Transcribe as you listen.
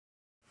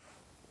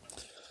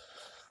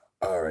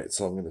Alright,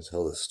 so I'm going to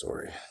tell this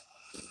story.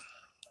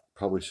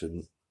 Probably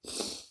shouldn't.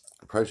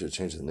 I probably should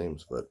change the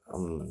names, but I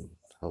don't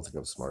think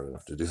I'm smart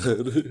enough to do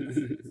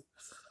that.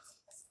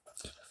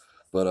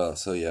 But,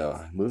 so yeah,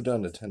 I moved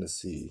down to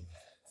Tennessee.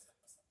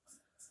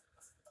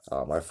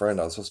 My friend,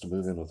 I was supposed to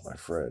move in with my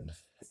friend,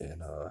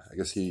 and I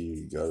guess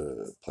he got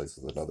a place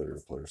with another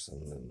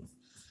person and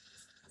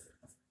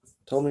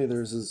told me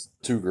there's this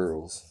two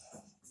girls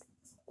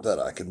that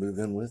I could move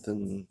in with,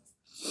 and,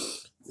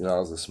 I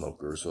was a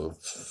smoker, so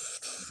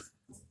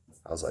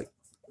I was like,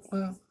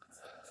 well,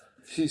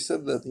 she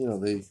said that,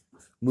 they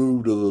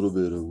moved a little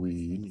bit of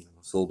weed,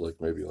 sold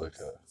like maybe like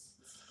a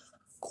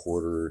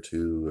quarter or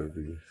two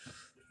every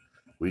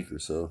week or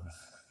so.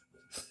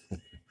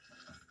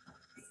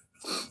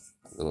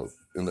 It'll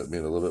end up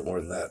being a little bit more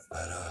than that,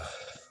 but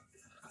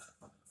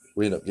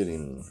we end up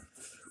getting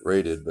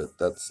raided, but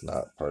that's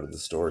not part of the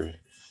story.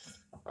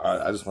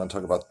 I just want to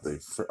talk about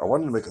I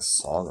wanted to make a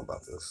song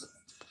about this.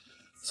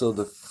 So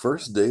the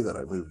first day that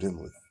I moved in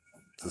with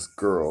this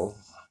girl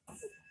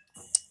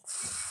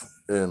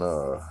in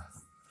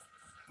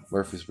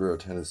Murfreesboro,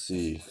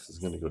 Tennessee, I was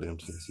going to go to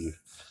MTSU.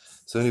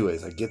 So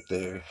anyways, I get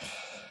there.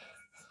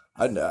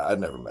 I'd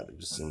never met her,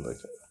 just seemed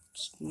like a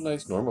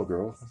nice, normal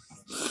girl.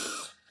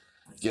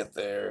 Get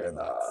there and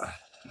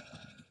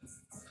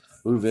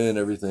move in,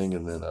 everything,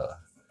 and then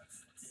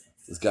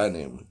this guy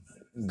named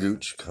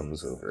Gooch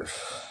comes over.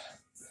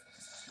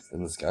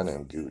 And this guy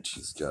named Gooch,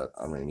 he's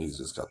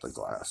just got the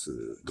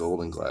glasses,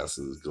 golden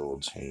glasses,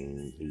 gold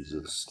chain. He's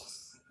just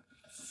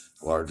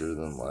larger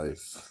than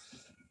life.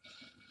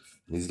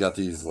 And he's got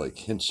these like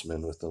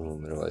henchmen with him,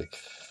 and they're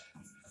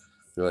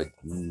like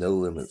no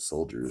limit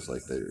soldiers.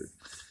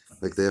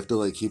 They have to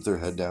like keep their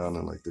head down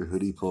and like their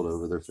hoodie pulled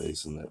over their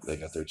face, and they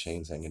got their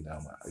chains hanging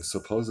down.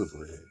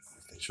 Supposedly,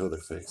 if they show their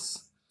face,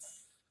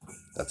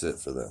 that's it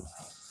for them.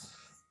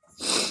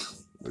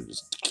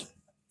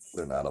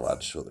 They're not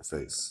allowed to show their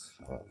face.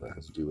 That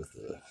has to do with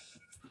the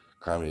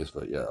crimes,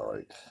 but yeah,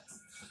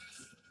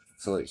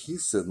 so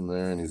he's sitting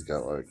there and he's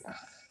got like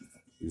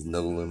these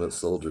no limit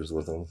soldiers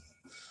with him,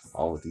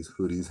 all with these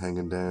hoodies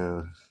hanging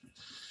down,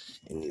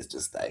 and he's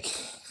just like,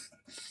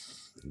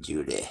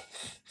 Judy,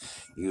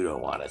 you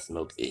don't want to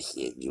smoke this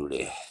shit,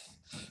 Judy.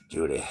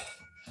 Judy,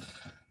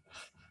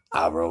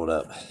 I rolled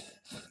up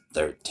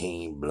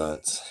 13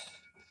 blunts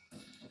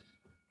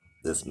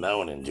this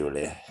morning,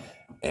 Judy,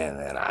 and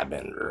then I've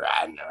been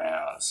riding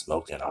around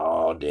smoking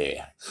all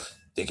day,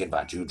 thinking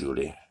about you,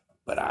 Judy.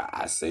 But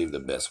I saved the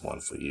best one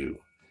for you.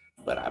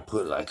 But I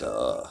put a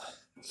little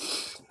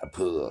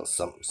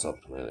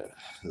something in it,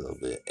 a little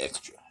bit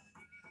extra.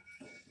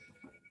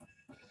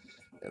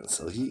 And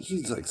so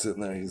he's like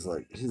sitting there, he's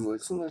like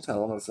sitting there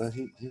telling us that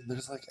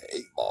there's like an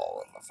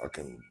 8-ball in the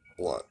fucking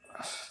blunt.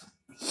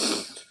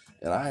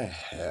 And I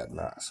had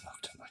not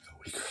smoked in like a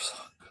week or so.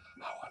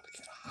 I wanted to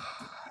get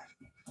high.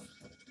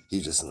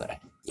 He's just in there,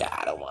 yeah,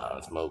 I don't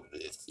want to smoke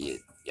this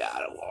shit. Yeah, I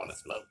don't want to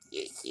smoke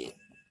this shit.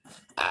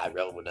 I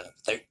rolled up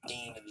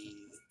 13 of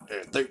these,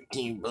 or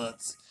 13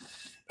 blunts,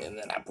 and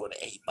then I put an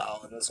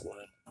 8-ball in this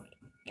one.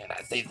 And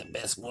I saved the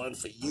best one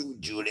for you,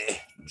 Judy.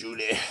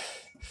 Judy,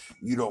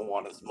 you don't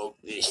want to smoke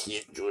this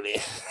shit,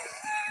 Judy.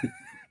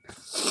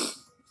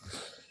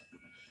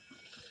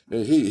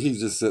 And he's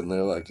just sitting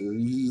there like,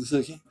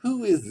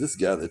 who is this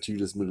guy that you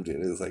just moved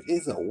in? It's like,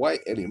 it's a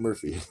white Eddie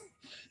Murphy.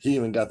 He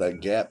even got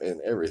that gap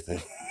and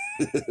everything.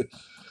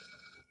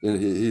 And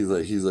he's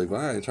like,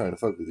 well, I ain't trying to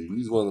fuck with you.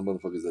 He's one of the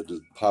motherfuckers that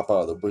just pop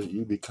out of the bush.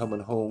 You be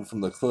coming home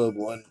from the club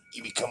one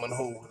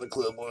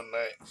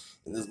night,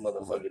 and this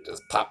motherfucker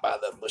just pop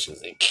out of the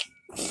bushes and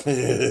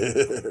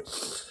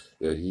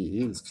yeah,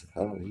 he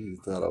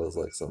thought I was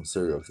like some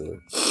serial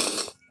killer.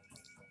 Just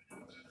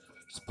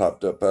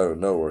popped up out of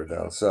nowhere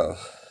down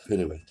south.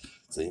 Anyway,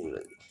 so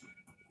anyway,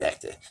 back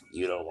to,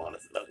 you don't want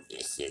to smoke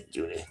this shit,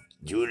 Judy.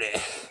 Judy,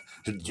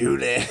 you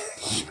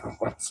don't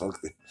want to smoke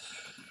this.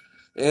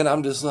 And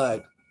I'm just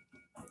like,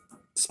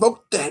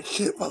 smoke that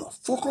shit,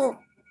 motherfucker.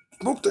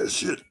 Smoke that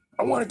shit.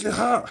 I want to get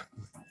high.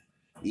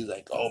 He's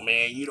like, oh,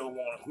 man, you don't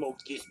want to smoke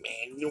this,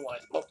 man. You don't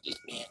want to smoke this,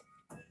 man.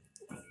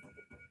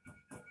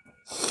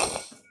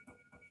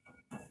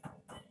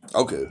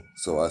 Okay,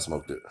 so I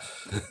smoked it.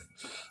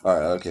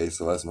 Alright, okay,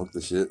 so I smoked the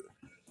shit.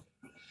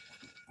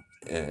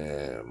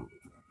 And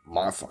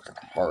my fucking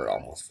heart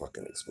almost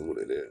fucking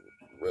exploded. It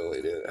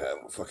really did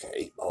have a fucking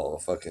 8-ball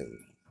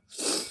fucking,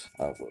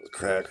 I don't know if it was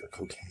crack or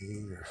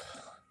cocaine or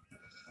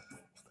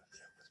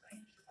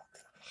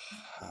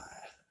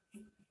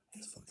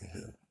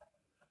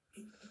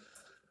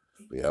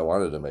But yeah, I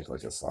wanted to make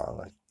like a song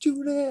like,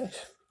 Judy,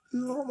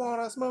 you don't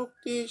want to smoke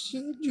this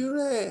shit,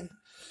 Judy.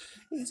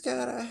 He's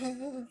gotta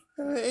have an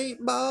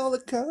 8-ball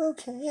of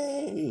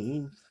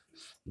cocaine.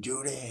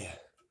 Judy,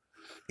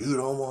 you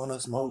don't want to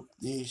smoke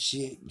this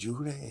shit,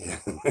 Judy.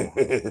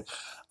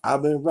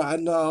 I've been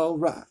riding all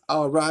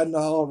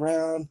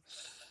around,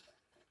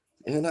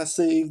 and I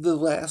saved the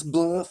last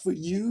blunt for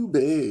you,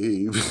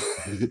 babe.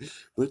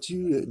 But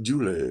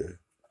Judy,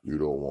 you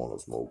don't want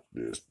to smoke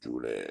this,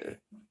 Judy.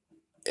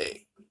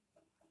 Hey,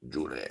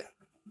 Judy,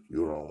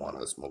 you don't want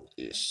to smoke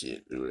this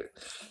shit, Judy.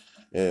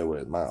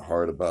 Anyway, my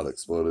heart about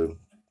exploded.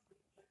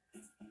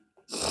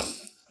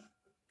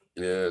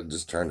 Yeah, it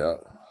just turned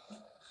out.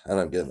 And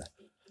I'm getting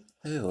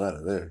the hell out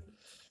of there.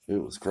 It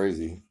was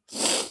crazy.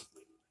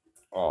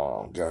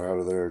 Got out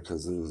of there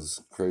because it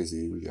was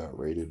crazy. We got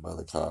raided by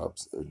the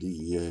cops, the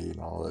DEA, and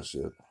all that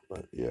shit.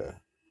 But yeah.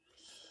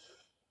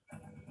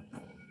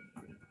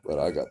 But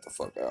I got the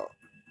fuck out.